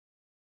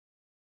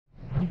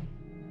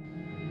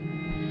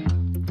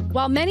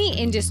While many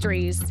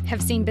industries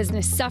have seen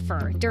business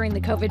suffer during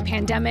the COVID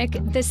pandemic,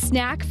 the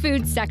snack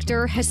food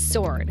sector has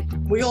soared.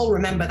 We all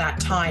remember that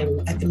time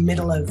at the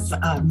middle of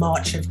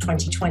March of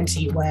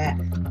 2020 where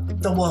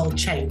the world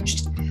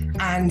changed.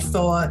 And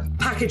for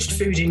packaged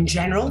food in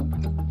general,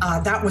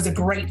 that was a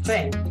great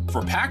thing.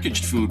 For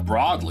packaged food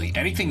broadly,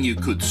 anything you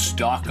could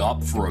stock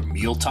up for a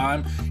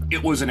mealtime,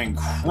 it was an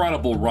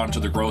incredible run to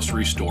the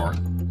grocery store.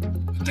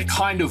 The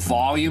kind of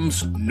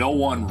volumes no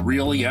one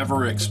really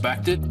ever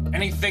expected.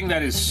 Anything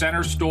that is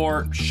center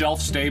store, shelf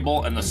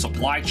stable, and the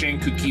supply chain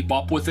could keep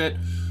up with it,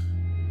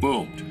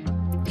 boomed.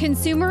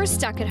 Consumers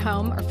stuck at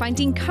home are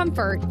finding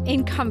comfort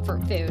in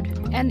comfort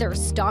food, and they're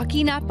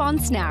stocking up on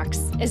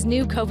snacks as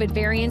new COVID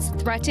variants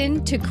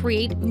threaten to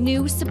create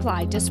new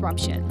supply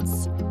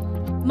disruptions.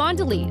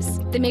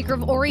 Mondeléz, the maker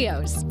of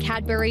Oreos,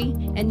 Cadbury,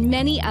 and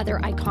many other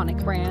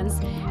iconic brands,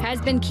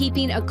 has been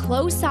keeping a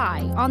close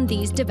eye on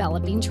these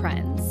developing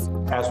trends.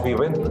 As we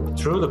went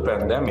through the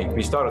pandemic,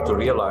 we started to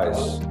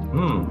realize,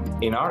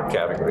 in our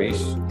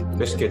categories,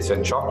 biscuits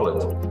and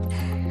chocolate,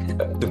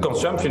 the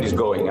consumption is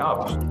going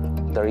up.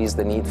 There is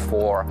the need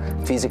for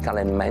physical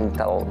and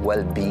mental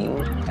well-being,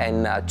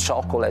 and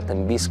chocolate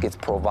and biscuits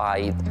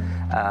provide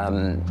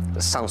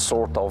some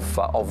sort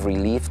of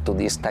relief to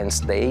these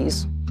tense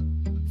days.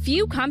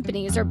 Few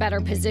companies are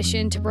better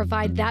positioned to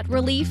provide that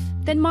relief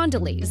than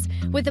Mondeléz,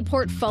 with a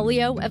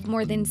portfolio of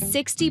more than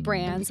 60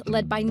 brands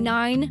led by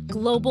 9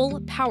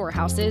 global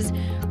powerhouses,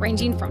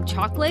 ranging from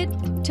chocolate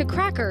to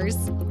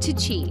crackers to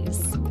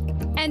cheese.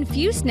 And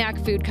few snack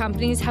food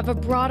companies have a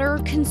broader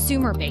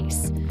consumer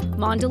base.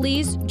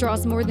 Mondeléz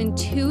draws more than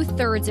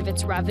 2/3 of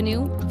its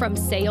revenue from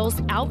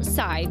sales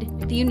outside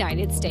the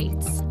United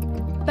States.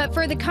 But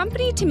for the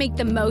company to make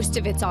the most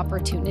of its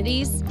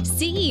opportunities,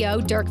 CEO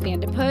Dirk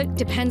Van de Put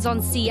depends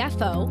on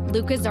CFO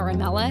Luca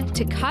Zaramella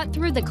to cut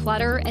through the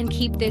clutter and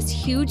keep this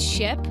huge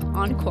ship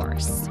on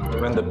course.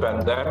 When the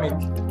pandemic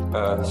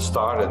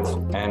started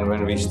and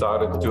when we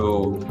started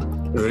to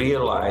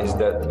realize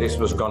that this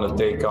was going to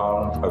take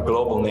on a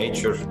global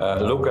nature,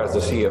 Luca as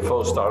the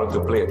CFO started to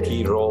play a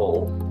key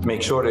role,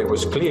 make sure it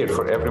was clear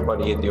for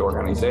everybody in the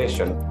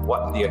organization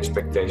what the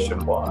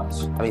expectation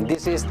was. I mean,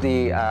 this is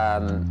the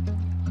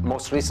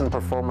most recent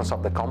performance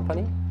of the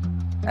company.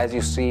 As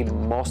you see,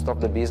 most of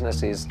the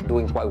business is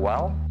doing quite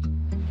well.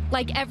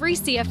 Like every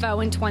CFO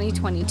in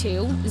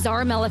 2022,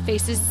 Zaramella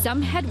faces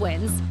some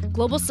headwinds,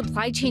 global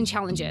supply chain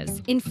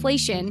challenges,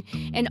 inflation,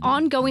 and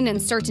ongoing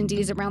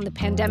uncertainties around the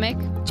pandemic,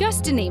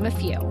 just to name a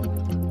few.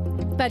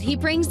 But he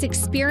brings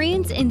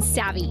experience and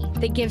savvy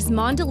that gives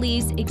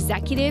Mondeléz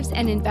executives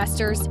and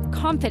investors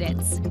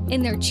confidence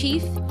in their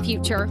chief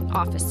future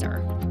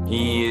officer.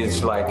 He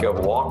is like a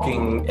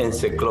walking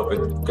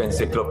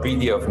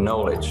encyclopedia of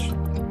knowledge.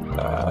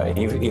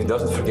 He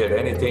doesn't forget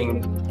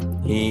anything.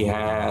 He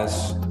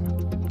has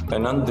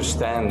an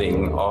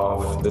understanding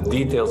of the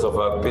details of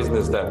a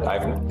business that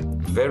I've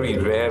very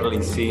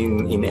rarely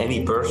seen in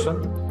any person.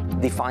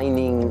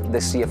 Defining the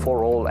CFO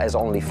role as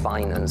only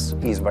finance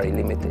is very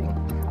limiting.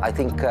 I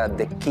think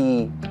the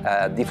key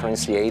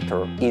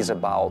differentiator is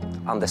about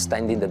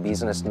understanding the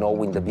business,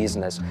 knowing the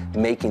business,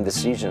 making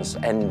decisions,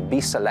 and be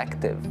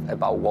selective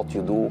about what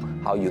you do,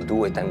 how you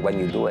do it, and when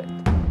you do it.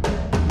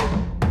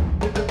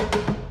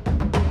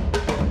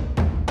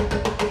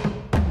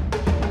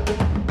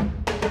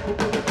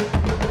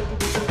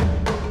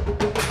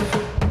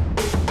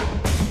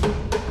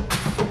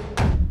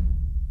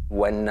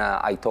 When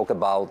I talk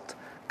about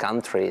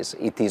countries,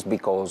 it is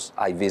because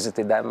I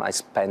visited them, I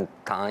spent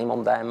time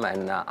on them,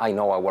 and I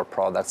know our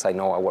products, I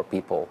know our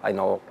people, I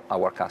know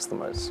our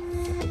customers.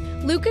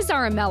 Luca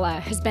Zaramella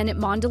has been at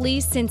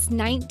Mondeléz since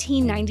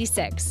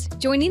 1996,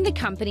 joining the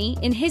company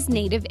in his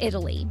native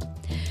Italy.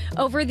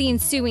 Over the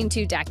ensuing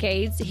 2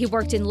 decades, he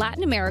worked in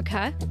Latin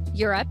America,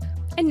 Europe,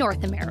 and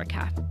North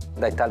America.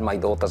 I tell my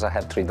daughters, I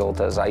have 3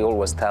 daughters, I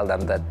always tell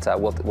them that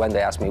when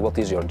they ask me, what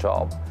is your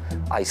job?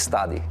 I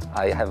study.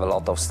 I have a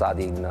lot of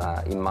study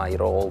in my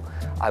role.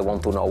 I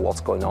want to know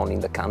what's going on in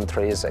the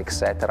countries,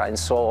 etc. And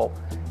so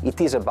it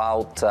is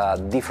about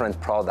different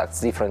products,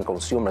 different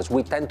consumers.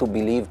 We tend to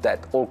believe that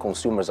all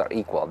consumers are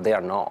equal. They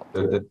are not.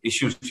 The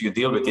issues you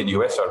deal with in the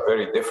US are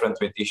very different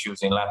with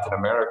issues in Latin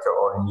America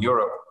or in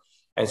Europe.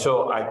 And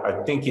so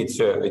I think it's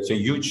a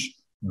huge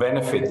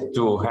benefit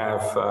to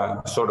have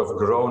sort of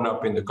grown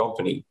up in the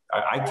company.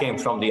 I came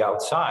from the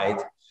outside,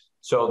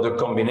 so the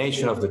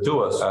combination of the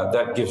two of us,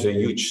 that gives a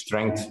huge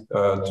strength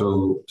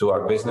to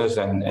our business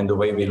and the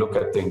way we look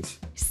at things.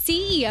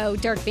 CEO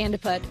Dirk Van de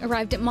Put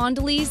arrived at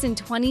Mondeléz in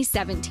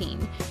 2017,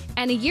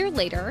 and a year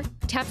later,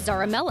 tapped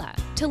Zaramella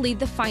to lead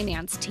the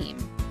finance team.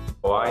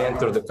 Well, I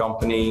entered the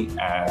company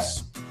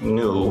as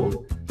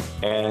new,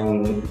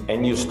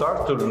 and you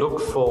start to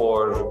look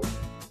for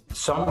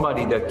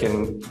somebody that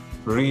can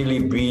really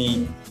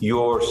be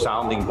your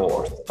sounding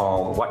board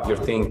on what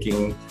you're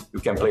thinking. You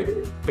can play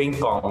ping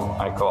pong,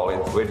 I call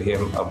it, with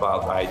him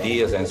about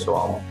ideas and so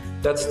on.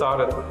 That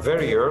started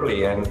very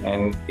early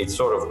and it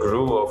sort of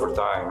grew over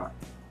time.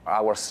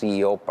 Our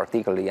CEO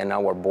particularly and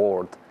our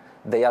board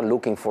They are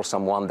looking for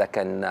someone that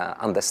can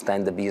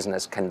understand the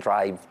business, can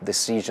drive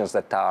decisions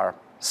that are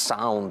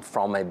sound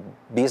from a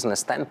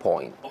business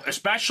standpoint.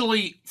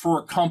 Especially for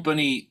a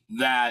company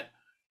that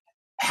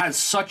has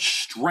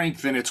such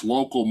strength in its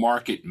local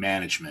market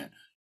management.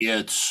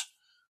 It's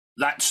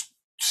that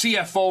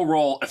CFO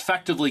role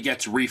effectively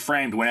gets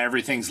reframed when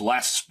everything's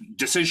less,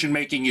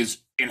 decision-making is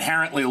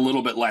inherently a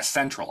little bit less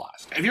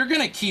centralized. If you're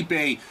going to keep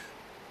a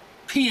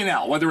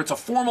P&L, whether it's a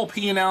formal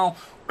P&L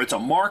or it's a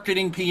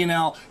marketing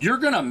P&L, you're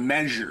going to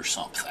measure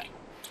something.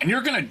 And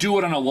you're going to do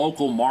it on a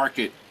local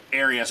market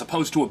area as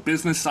opposed to a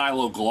business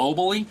silo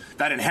globally.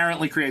 That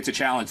inherently creates a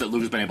challenge that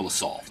Luca's been able to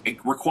solve. It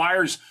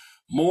requires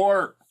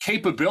more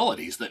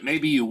capabilities that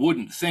maybe you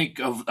wouldn't think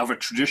of a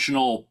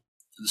traditional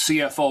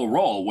CFO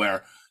role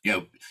where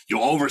you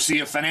oversee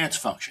a finance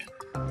function.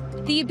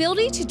 The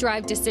ability to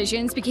drive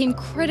decisions became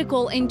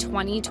critical in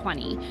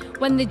 2020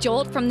 when the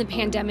jolt from the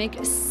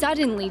pandemic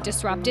suddenly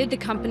disrupted the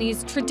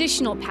company's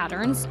traditional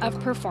patterns of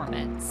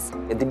performance.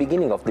 At the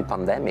beginning of the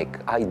pandemic,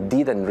 I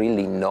didn't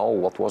really know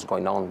what was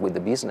going on with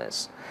the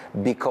business,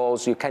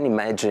 because you can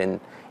imagine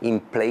in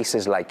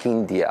places like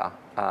India,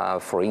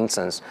 for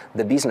instance,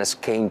 the business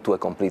came to a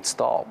complete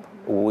stop.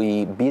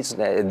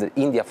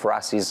 India for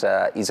us is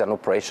an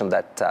operation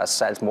that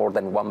sells more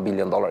than $1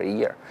 billion a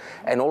year.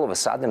 And all of a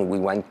sudden we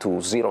went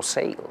to zero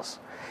sales.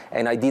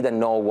 And I didn't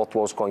know what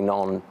was going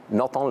on,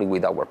 not only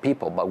with our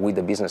people, but with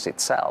the business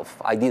itself.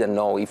 I didn't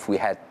know if we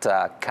had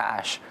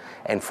cash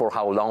and for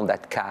how long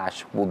that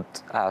cash would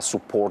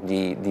support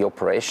the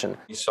operation.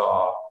 We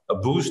saw a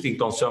boost in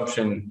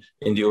consumption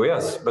in the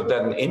US, but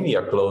then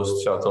India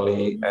closed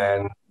suddenly,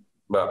 and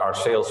our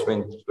sales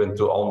went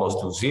to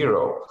almost to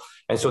zero.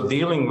 And so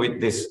dealing with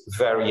this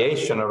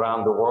variation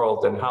around the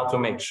world and how to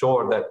make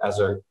sure that as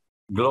a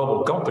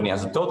global company,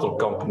 as a total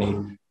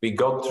company, we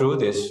got through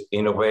this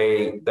in a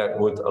way that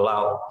would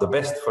allow the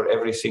best for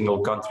every single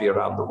country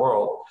around the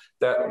world,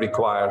 that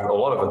required a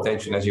lot of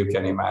attention, as you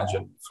can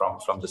imagine,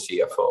 from the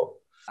CFO.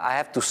 I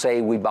have to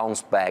say we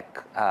bounced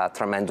back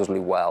tremendously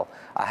well.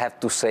 I have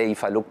to say,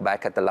 if I look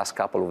back at the last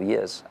couple of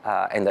years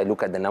and I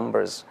look at the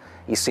numbers,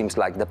 it seems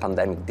like the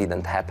pandemic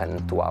didn't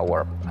happen to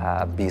our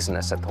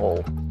business at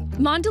all.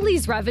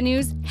 Mondeléz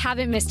revenues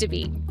haven't missed a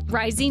beat,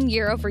 rising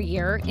year over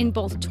year in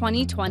both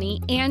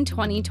 2020 and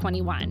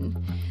 2021.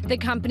 The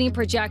company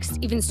projects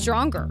even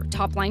stronger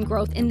top-line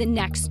growth in the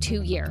next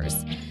 2 years.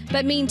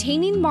 But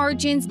maintaining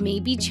margins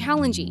may be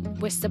challenging,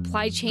 with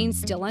supply chains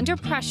still under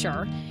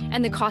pressure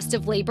and the cost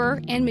of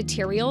labor and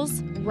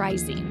materials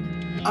rising.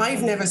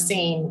 I've never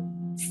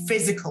seen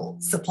physical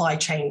supply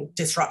chain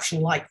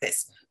disruption like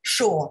this.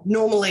 Sure,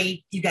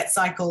 normally you get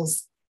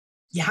cycles,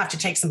 you have to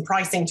take some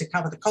pricing to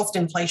cover the cost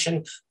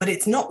inflation, but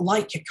it's not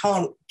like you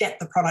can't get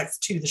the products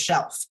to the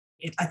shelf.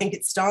 I think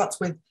it starts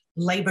with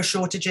labor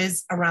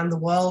shortages around the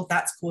world.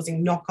 That's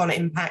causing knock-on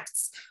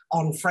impacts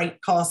on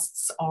freight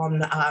costs,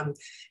 on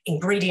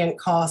ingredient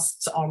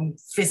costs, on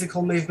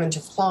physical movement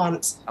of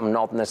plant. I'm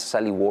not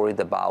necessarily worried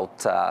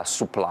about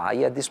supply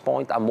at this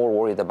point. I'm more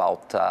worried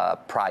about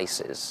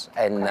prices.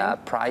 And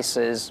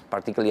prices,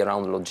 particularly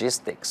around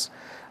logistics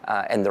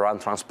and around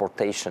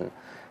transportation,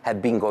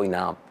 have been going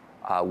up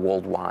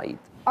worldwide.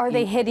 Are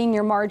they hitting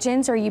your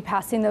margins, or are you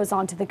passing those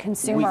on to the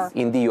consumer?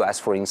 In the US,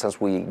 for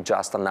instance, we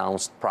just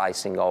announced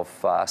pricing of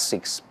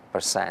 6%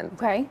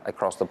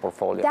 across the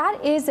portfolio. That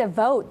is a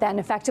vote then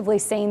effectively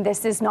saying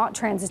this is not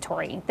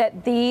transitory, that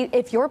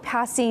if you're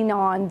passing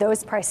on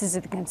those prices to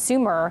the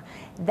consumer,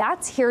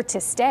 that's here to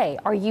stay.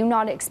 Are you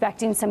not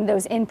expecting some of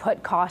those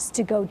input costs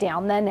to go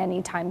down then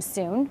anytime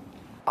soon?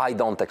 I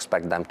don't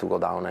expect them to go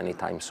down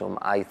anytime soon.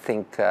 I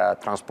think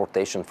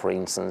transportation, for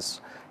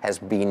instance, has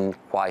been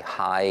quite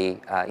high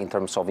in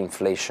terms of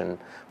inflation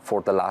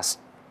for the last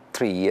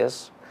 3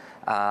 years.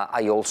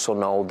 I also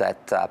know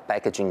that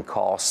packaging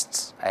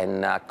costs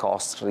and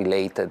costs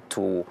related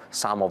to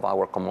some of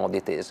our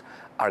commodities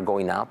are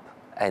going up,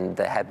 and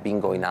they have been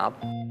going up.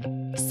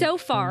 So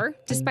far,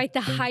 despite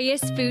the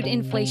highest food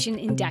inflation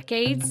in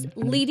decades,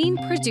 leading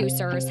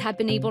producers have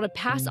been able to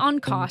pass on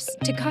costs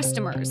to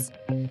customers.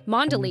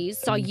 Mondeléz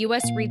saw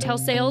U.S. retail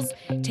sales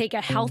take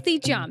a healthy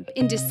jump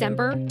in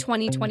December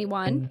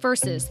 2021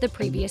 versus the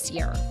previous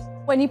year.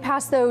 When you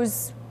pass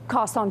those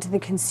costs on to the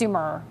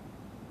consumer,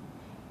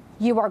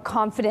 you are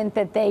confident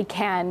that they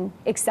can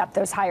accept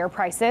those higher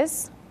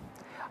prices?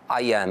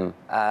 I am,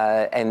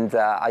 and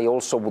I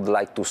also would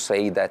like to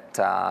say that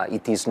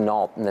it is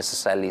not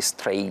necessarily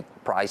straight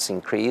price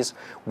increase.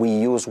 We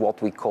use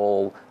what we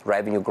call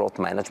revenue growth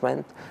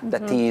management,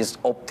 that is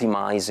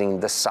optimizing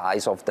the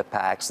size of the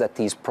packs, that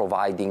is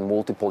providing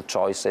multiple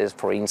choices,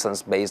 for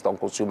instance, based on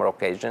consumer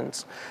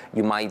occasions.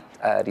 You might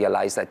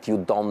realize that you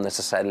don't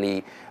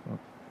necessarily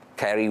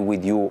carry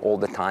with you all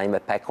the time a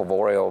pack of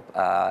Oreo,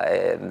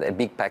 a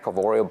big pack of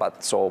Oreo,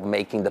 but so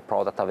making the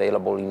product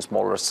available in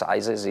smaller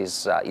sizes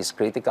is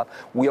critical.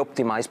 We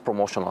optimize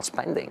promotional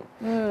spending,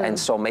 and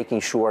so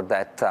making sure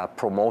that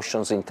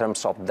promotions in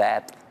terms of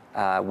depth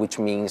which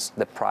means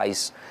the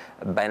price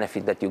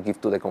benefit that you give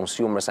to the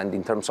consumers, and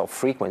in terms of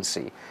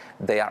frequency,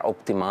 they are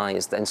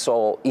optimized. And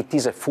so it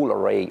is a full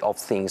array of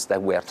things that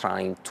we are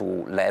trying to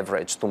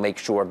leverage to make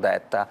sure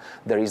that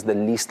there is the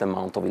least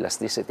amount of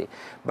elasticity.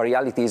 But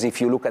reality is, if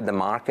you look at the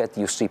market,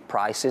 you see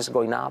prices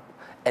going up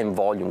and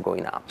volume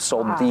going up.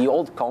 So the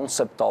old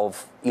concept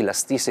of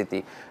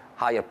elasticity,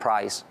 higher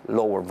price,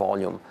 lower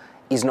volume,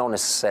 is not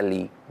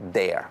necessarily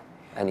there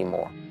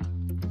anymore.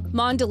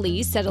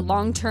 Mondeléz set a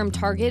long-term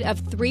target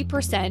of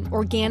 3%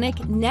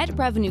 organic net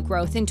revenue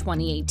growth in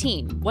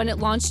 2018 when it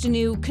launched a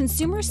new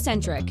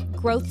consumer-centric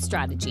growth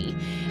strategy,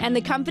 and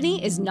the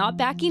company is not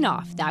backing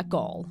off that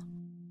goal.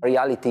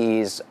 Reality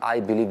is, I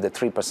believe the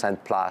 3%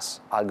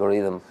 plus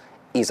algorithm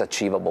is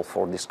achievable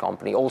for this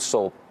company.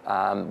 Also,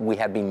 we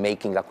have been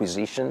making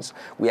acquisitions.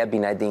 We have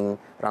been adding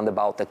around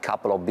about a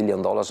couple of $2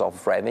 billion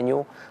of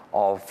revenue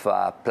of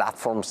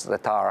platforms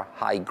that are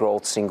high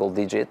growth, single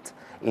digit,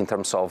 in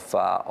terms of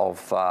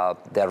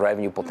their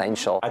revenue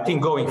potential. I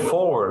think going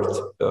forward,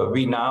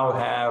 we now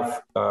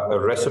have a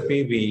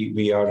recipe.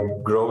 We are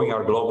growing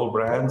our global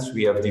brands.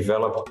 We have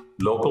developed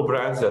local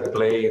brands that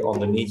play on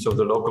the needs of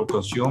the local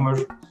consumer.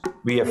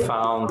 We have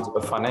found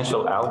a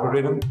financial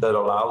algorithm that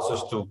allows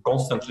us to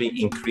constantly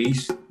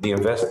increase the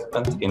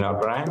investment in our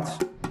brands.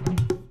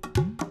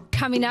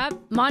 Coming up,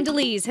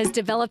 Mondeléz has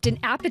developed an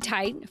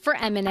appetite for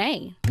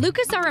M&A.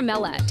 Luca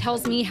Zaramella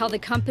tells me how the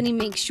company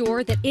makes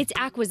sure that its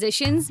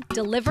acquisitions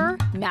deliver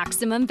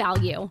maximum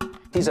value.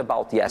 It is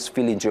about, yes,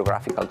 filling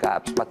geographical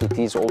gaps, but it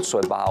is also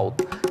about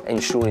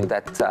ensuring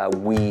that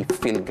we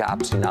fill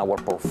gaps in our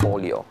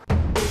portfolio.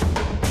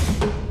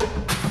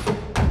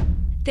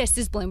 This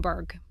is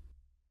Bloomberg.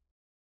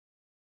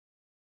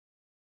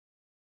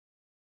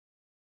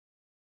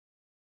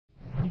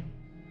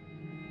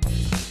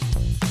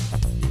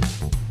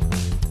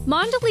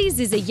 Mondeléz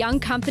is a young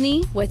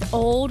company with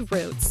old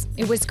roots.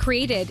 It was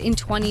created in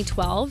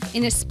 2012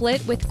 in a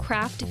split with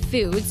Kraft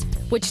Foods,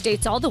 which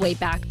dates all the way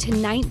back to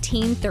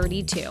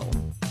 1932.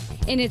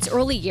 In its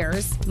early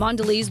years,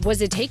 Mondeléz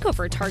was a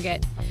takeover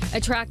target,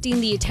 attracting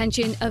the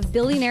attention of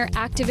billionaire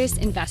activist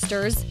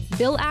investors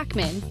Bill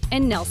Ackman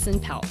and Nelson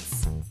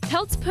Peltz.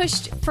 Peltz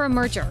pushed for a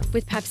merger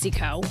with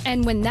PepsiCo,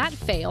 and when that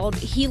failed,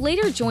 he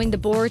later joined the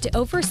board to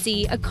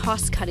oversee a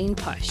cost-cutting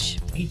push.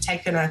 He'd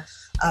taken a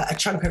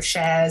chunk of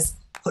shares,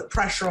 put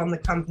pressure on the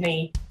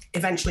company,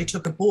 eventually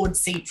took a board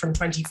seat from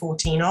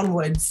 2014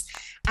 onwards,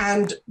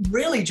 and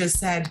really just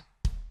said,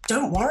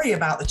 don't worry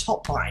about the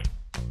top line.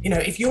 You know,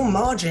 if your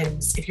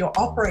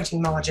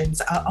operating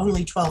margins are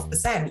only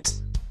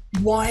 12%,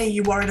 why are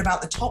you worried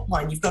about the top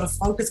line? You've got to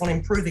focus on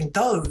improving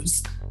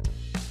those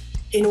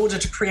in order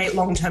to create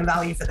long-term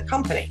value for the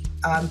company.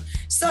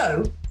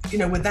 So, you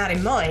know, with that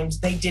in mind,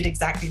 they did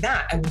exactly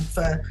that. And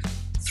for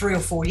 3 or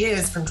 4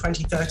 years, from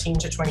 2013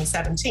 to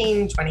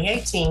 2017,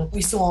 2018,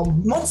 we saw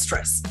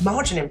monstrous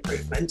margin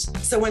improvement.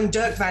 So when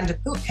Dirk van der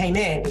Poel came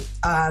in,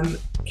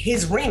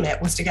 his remit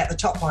was to get the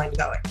top line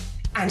going.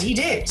 And he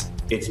did.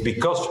 It's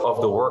because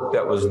of the work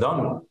that was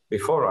done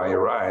before I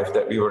arrived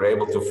that we were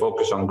able to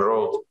focus on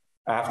growth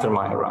after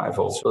my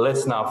arrival. So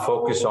let's now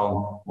focus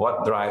on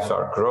what drives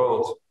our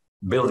growth,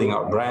 building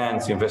our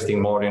brands, investing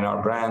more in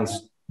our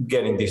brands,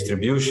 getting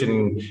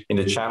distribution in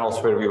the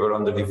channels where we were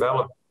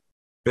underdeveloped,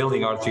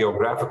 building our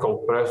geographical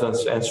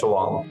presence, and so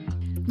on.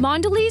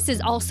 Mondeléz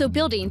is also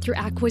building through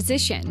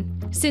acquisition.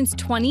 Since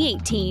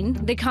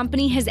 2018, the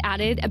company has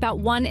added about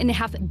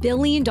 $1.5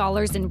 billion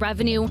in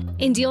revenue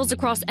in deals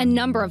across a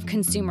number of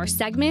consumer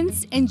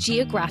segments and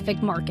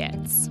geographic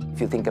markets.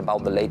 If you think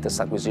about the latest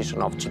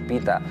acquisition of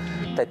Chipita,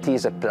 that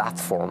is a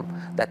platform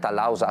that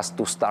allows us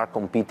to start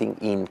competing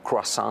in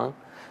croissant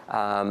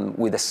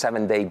with a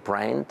 7-day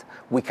brand.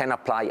 We can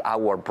apply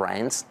our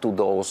brands to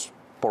those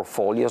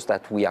portfolios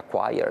that we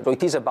acquired. So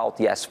it is about,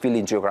 yes,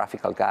 filling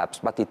geographical gaps,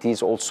 but it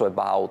is also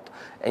about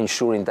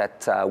ensuring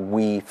that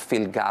we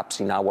fill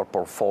gaps in our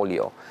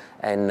portfolio.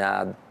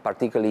 And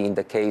particularly in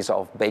the case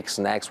of baked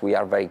snacks, we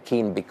are very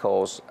keen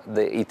because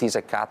it is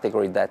a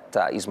category that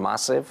is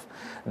massive.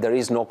 There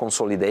is no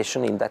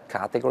consolidation in that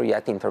category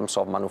yet in terms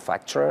of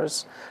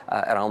manufacturers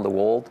around the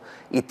world.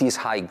 It is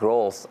high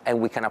growth, and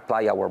we can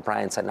apply our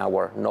brands and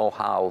our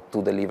know-how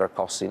to deliver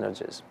cost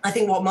synergies. I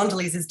think what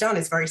Mondeléz has done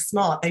is very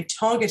smart. They've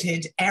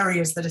targeted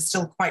areas that are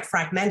still quite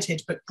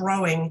fragmented, but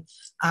growing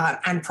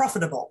and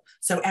profitable.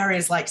 So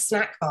areas like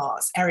snack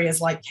bars,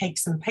 areas like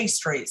cakes and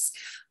pastries.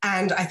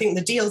 And I think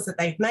the deals that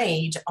they've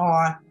made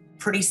are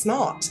pretty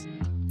smart.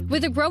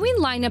 With a growing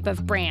lineup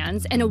of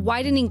brands and a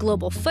widening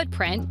global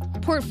footprint,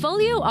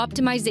 portfolio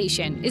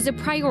optimization is a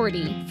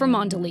priority for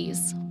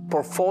Mondeléz.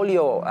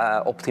 Portfolio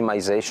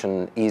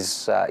optimization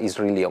is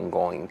really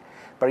ongoing.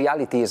 The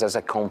reality is, as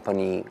a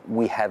company,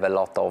 we have a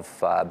lot of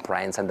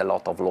brands and a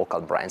lot of local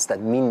brands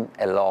that mean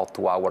a lot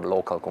to our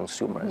local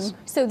consumers.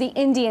 Mm-hmm. So the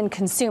Indian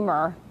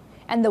consumer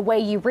and the way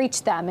you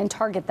reach them and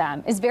target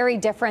them is very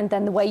different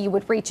than the way you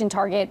would reach and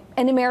target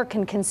an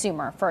American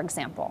consumer, for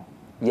example.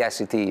 Yes,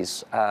 it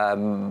is.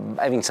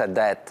 Having said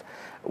that,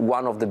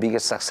 one of the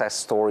biggest success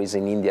stories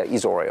in India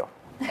is Oreo.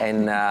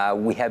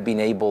 And we have been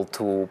able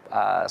to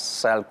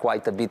sell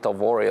quite a bit of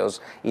Oreos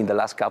in the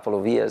last couple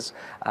of years.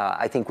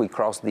 I think we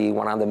crossed the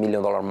 $100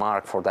 million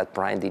mark for that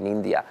brand in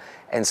India.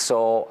 And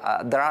so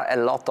there are a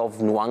lot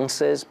of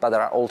nuances, but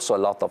there are also a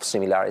lot of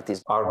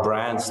similarities. Our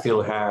brands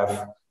still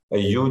have a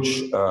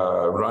huge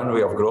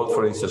runway of growth.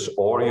 For instance,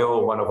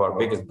 Oreo, one of our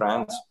biggest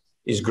brands,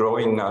 is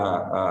growing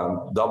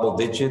double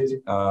digit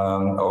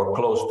or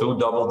close to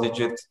double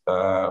digit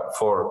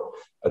for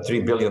a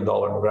 $3 billion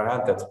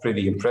brand. That's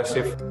pretty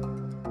impressive.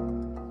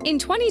 In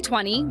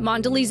 2020,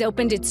 Mondeléz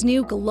opened its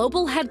new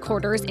global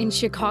headquarters in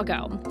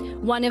Chicago.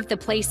 One of the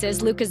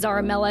places Luca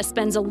Zaramella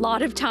spends a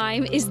lot of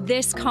time is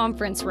this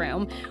conference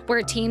room,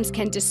 where teams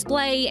can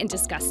display and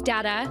discuss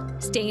data,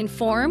 stay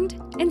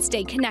informed, and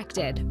stay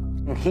connected.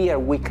 Here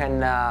we can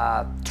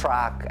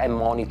track and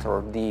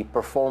monitor the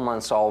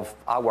performance of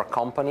our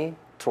company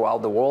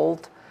throughout the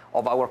world,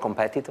 of our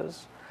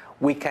competitors.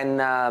 We can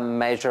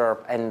measure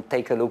and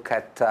take a look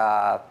at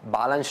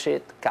balance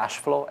sheet, cash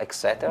flow,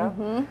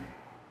 etc.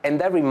 And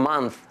every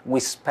month we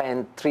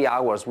spend 3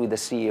 hours with the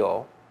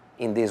CEO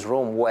in this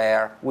room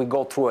where we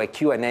go through a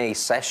Q&A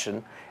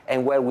session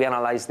and where we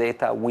analyze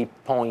data, we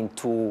point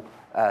to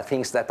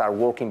things that are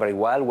working very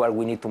well, where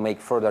we need to make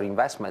further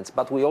investments.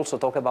 But we also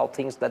talk about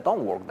things that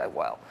don't work that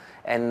well.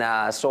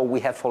 And so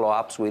we have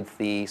follow-ups with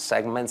the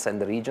segments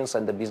and the regions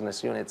and the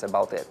business units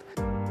about it.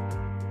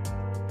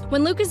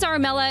 When Luca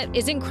Zaramella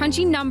isn't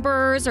crunching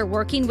numbers or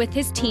working with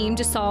his team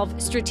to solve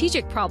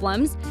strategic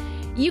problems,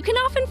 you can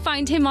often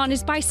find him on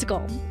his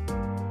bicycle.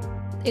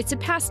 It's a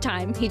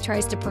pastime he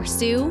tries to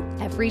pursue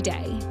every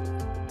day.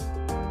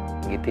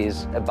 It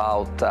is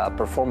about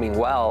performing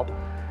well,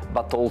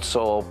 but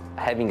also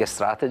having a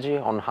strategy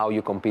on how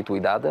you compete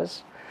with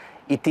others.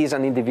 It is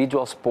an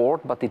individual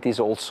sport, but it is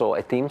also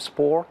a team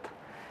sport.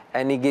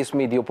 And it gives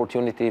me the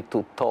opportunity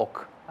to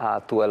talk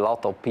to a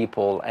lot of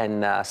people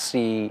and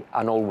see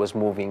an always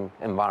moving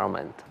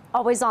environment.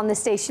 Always on the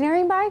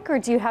stationary bike, or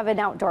do you have an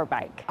outdoor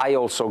bike? I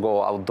also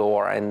go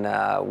outdoor, and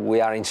we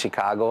are in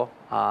Chicago.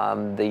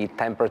 The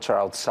temperature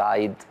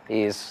outside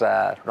is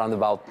around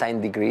about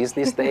 10 degrees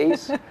these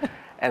days.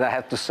 And I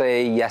have to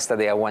say,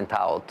 yesterday I went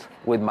out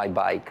with my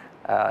bike,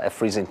 a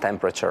freezing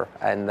temperature.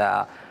 And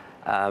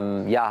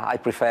yeah, I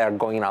prefer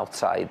going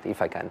outside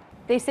if I can.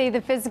 They say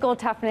the physical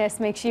toughness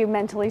makes you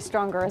mentally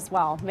stronger as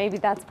well. Maybe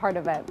that's part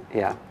of it.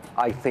 Yeah,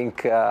 I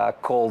think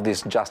cold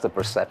is just a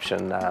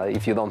perception.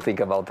 If you don't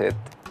think about it,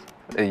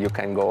 you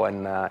can go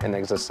and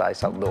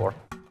exercise outdoor.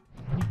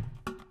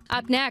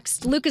 Up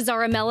next, Luca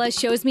Zaramella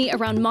shows me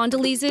around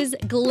Mondeléz's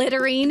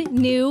glittering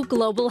new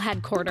global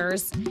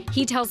headquarters.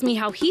 He tells me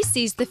how he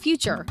sees the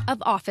future of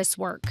office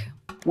work.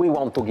 We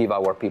want to give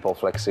our people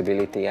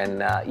flexibility,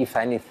 and if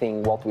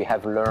anything, what we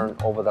have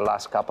learned over the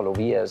last couple of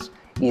years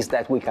is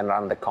that we can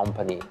run the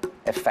company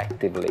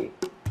effectively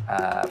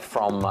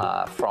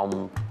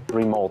from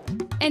remote.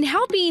 And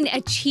how being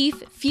a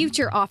chief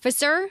future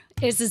officer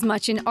is as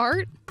much an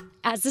art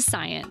as a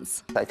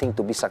science. I think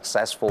to be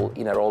successful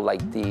in a role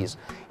like this,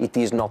 it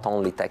is not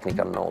only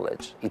technical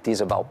knowledge. It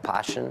is about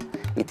passion.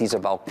 It is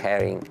about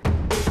caring.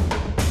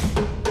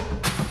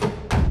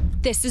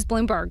 This is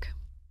Bloomberg.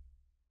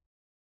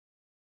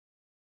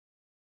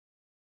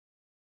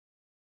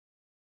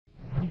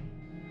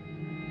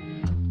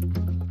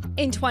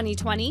 In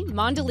 2020,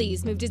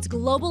 Mondeléz moved its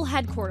global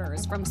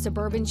headquarters from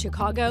suburban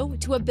Chicago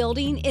to a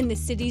building in the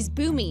city's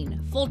booming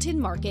Fulton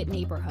Market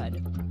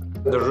neighborhood.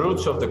 The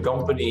roots of the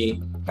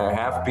company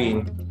have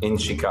been in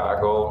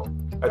Chicago.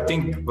 I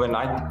think when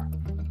I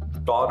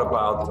thought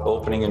about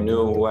opening a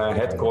new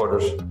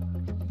headquarters,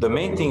 the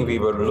main thing we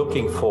were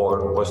looking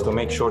for was to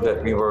make sure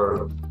that we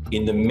were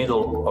in the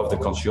middle of the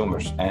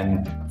consumers.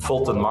 And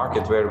Fulton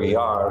Market, where we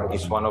are,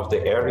 is one of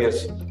the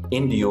areas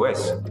in the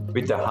US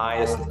with the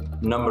highest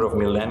number of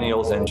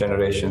millennials and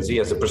Generation Z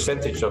as a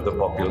percentage of the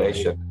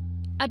population.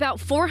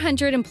 About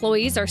 400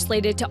 employees are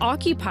slated to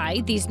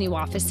occupy these new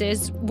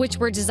offices, which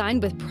were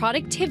designed with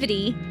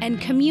productivity and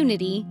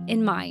community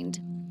in mind.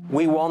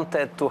 We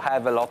wanted to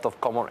have a lot of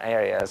common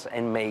areas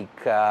and make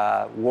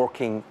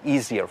working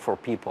easier for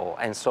people.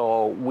 And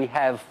so we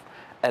have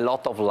a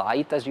lot of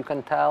light, as you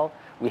can tell.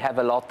 We have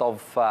a lot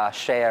of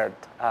shared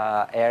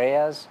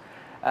areas.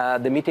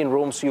 The meeting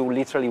rooms, you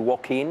literally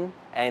walk in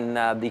and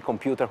the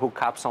computer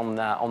hookups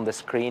on the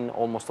screen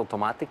almost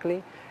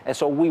automatically. And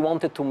so we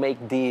wanted to make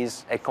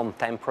this a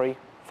contemporary,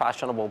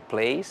 fashionable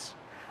place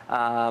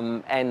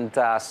and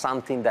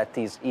something that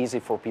is easy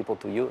for people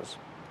to use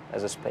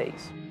as a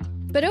space.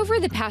 But over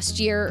the past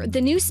year,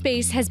 the new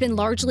space has been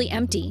largely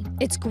empty,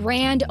 its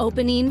grand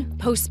opening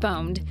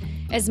postponed,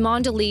 as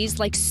Mondeléz,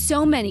 like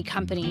so many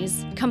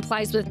companies,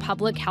 complies with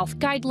public health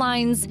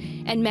guidelines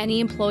and many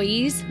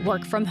employees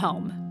work from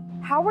home.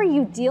 How are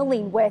you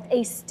dealing with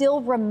a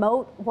still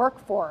remote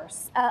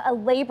workforce, a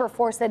labor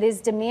force that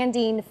is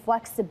demanding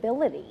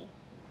flexibility?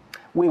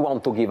 We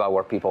want to give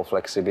our people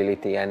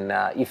flexibility, and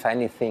if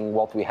anything,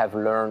 what we have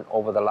learned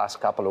over the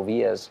last couple of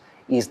years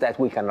is that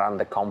we can run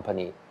the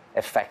company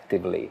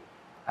effectively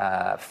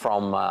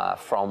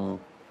from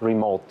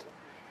remote.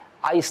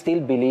 I still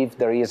believe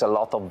there is a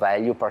lot of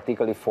value,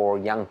 particularly for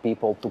young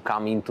people, to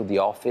come into the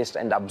office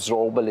and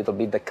absorb a little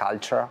bit the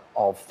culture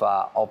of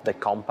the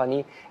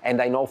company. And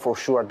I know for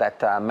sure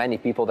that many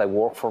people that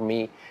work for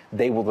me,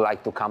 they would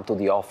like to come to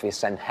the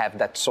office and have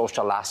that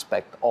social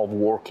aspect of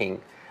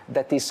working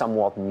that is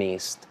somewhat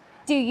missed.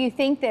 Do you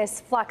think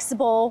this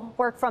flexible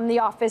work from the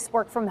office,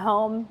 work from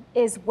home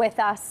is with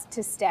us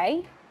to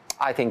stay?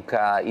 I think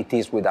it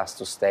is with us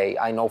to stay.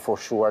 I know for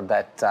sure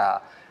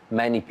that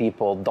many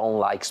people don't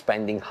like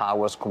spending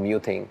hours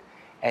commuting.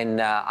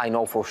 And I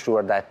know for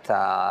sure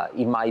that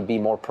it might be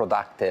more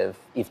productive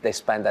if they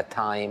spend that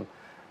time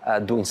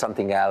doing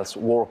something else,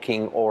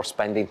 working or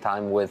spending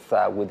time with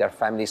their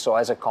family. So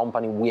as a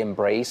company, we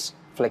embrace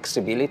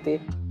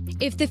flexibility.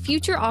 If the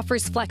future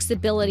offers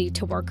flexibility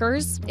to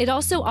workers, it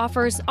also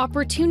offers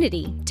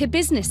opportunity to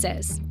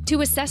businesses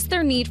to assess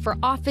their need for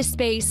office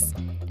space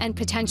and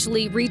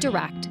potentially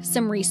redirect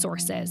some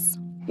resources.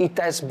 It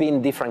has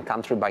been different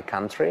country by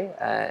country,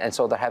 and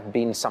so there have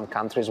been some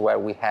countries where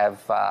we have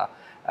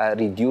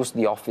reduced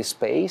the office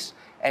space,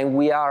 and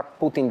we are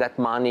putting that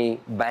money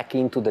back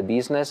into the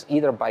business,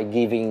 either by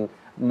giving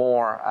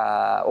more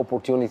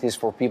opportunities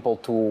for people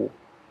to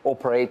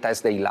operate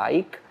as they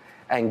like,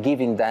 and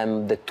giving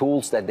them the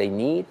tools that they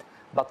need,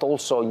 but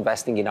also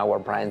investing in our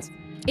brands.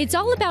 It's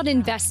all about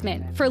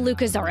investment for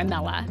Luca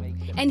Zaramella,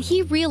 and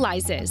he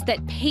realizes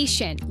that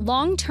patient,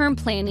 long-term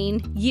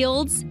planning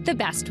yields the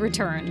best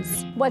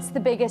returns. What's the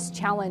biggest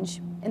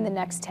challenge in the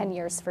next 10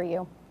 years for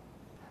you?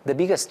 The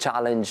biggest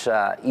challenge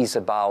is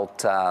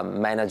about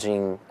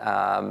managing,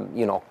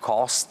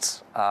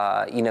 costs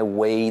in a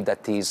way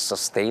that is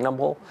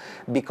sustainable.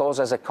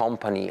 Because as a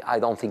company, I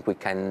don't think we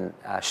can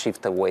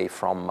shift away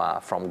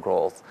from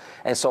growth.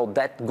 And so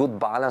that good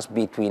balance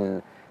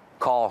between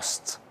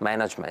cost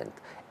management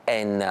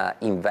and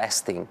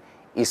investing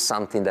is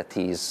something that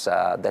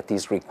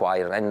is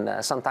required.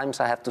 And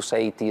sometimes I have to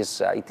say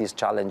it is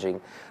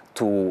challenging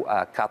to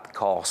cut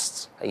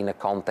costs in a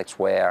context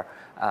where,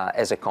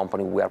 as a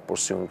company, we are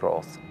pursuing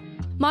growth.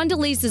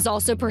 Mondeléz is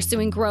also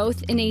pursuing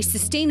growth in a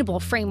sustainable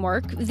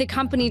framework. The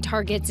company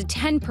targets a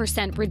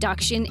 10%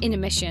 reduction in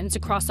emissions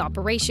across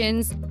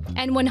operations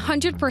and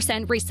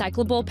 100%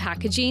 recyclable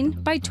packaging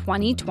by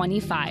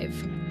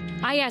 2025.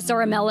 I asked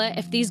Zaramella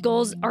if these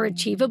goals are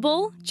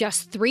achievable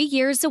just 3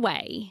 years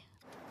away.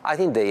 I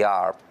think they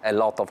are. A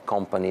lot of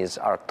companies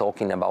are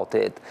talking about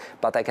it,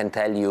 but I can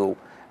tell you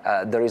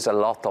there is a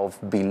lot of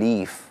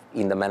belief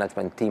in the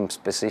management team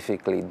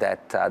specifically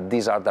that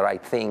these are the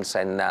right things,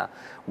 and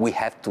we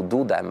have to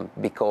do them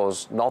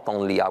because not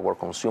only our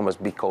consumers,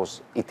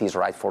 because it is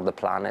right for the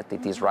planet,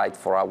 it is right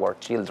for our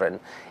children,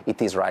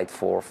 it is right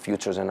for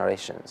future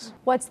generations.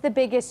 What's the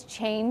biggest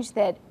change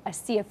that a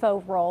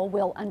CFO role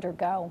will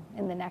undergo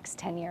in the next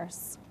 10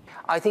 years?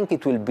 I think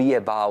it will be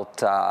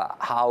about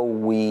how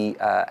we,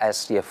 as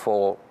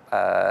CFOs,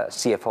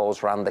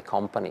 run the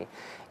company.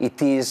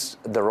 It is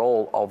the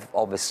role of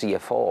a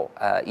CFO.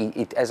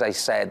 As I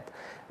said,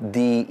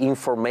 the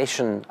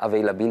information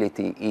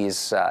availability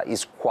is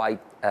quite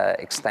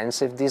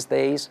extensive these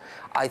days.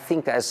 I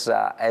think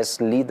as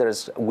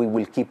leaders, we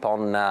will keep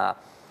on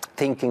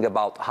thinking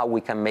about how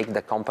we can make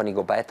the company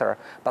go better.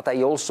 But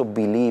I also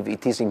believe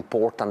it is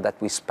important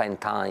that we spend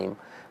time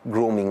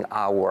grooming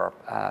our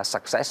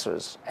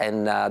successors.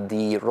 And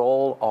the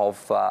role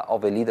of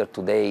a leader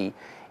today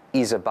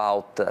is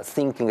about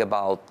thinking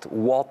about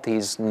what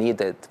is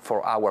needed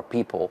for our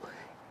people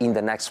in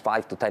the next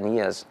 5 to 10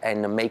 years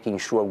and making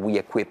sure we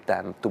equip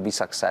them to be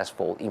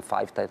successful in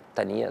 5 to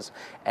 10 years.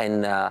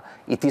 And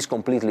it is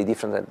completely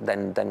different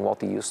than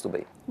what it used to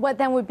be. What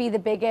then would be the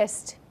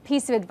biggest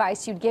piece of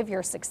advice you'd give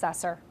your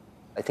successor?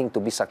 I think to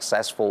be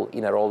successful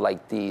in a role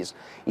like this,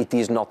 it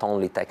is not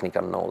only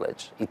technical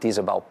knowledge. It is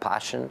about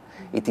passion.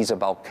 It is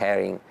about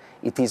caring.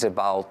 It is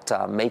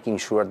about making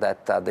sure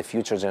that the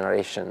future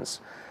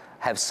generations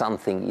have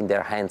something in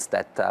their hands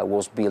that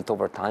was built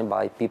over time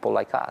by people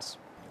like us.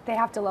 They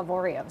have to love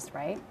Oreos,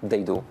 right?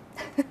 They do.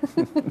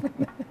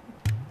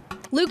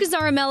 Luca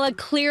Zaramella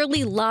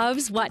clearly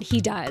loves what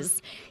he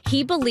does.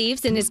 He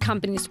believes in his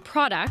company's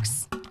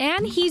products,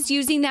 and he's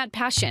using that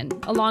passion,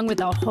 along with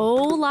a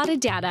whole lot of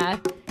data,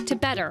 to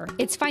better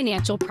its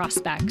financial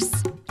prospects.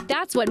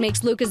 That's what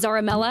makes Luca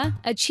Zaramella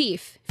a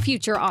Chief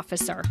Future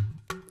Officer.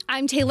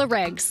 I'm Taylor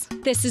Riggs.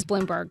 This is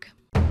Bloomberg.